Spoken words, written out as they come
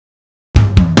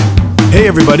Hey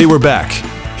everybody, we're back.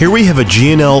 Here we have a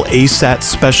G&L ASAT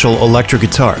Special electric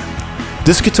guitar.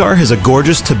 This guitar has a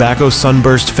gorgeous tobacco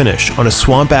sunburst finish on a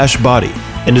swamp ash body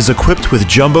and is equipped with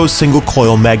jumbo single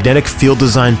coil magnetic field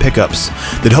design pickups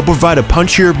that help provide a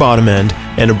punchier bottom end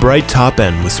and a bright top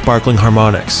end with sparkling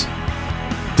harmonics.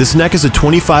 This neck is a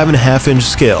 25.5-inch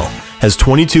scale, has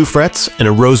 22 frets and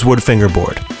a rosewood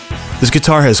fingerboard. This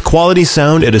guitar has quality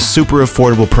sound at a super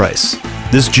affordable price.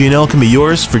 This G&L can be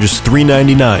yours for just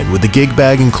 $399 with the gig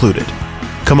bag included.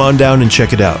 Come on down and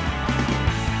check it out.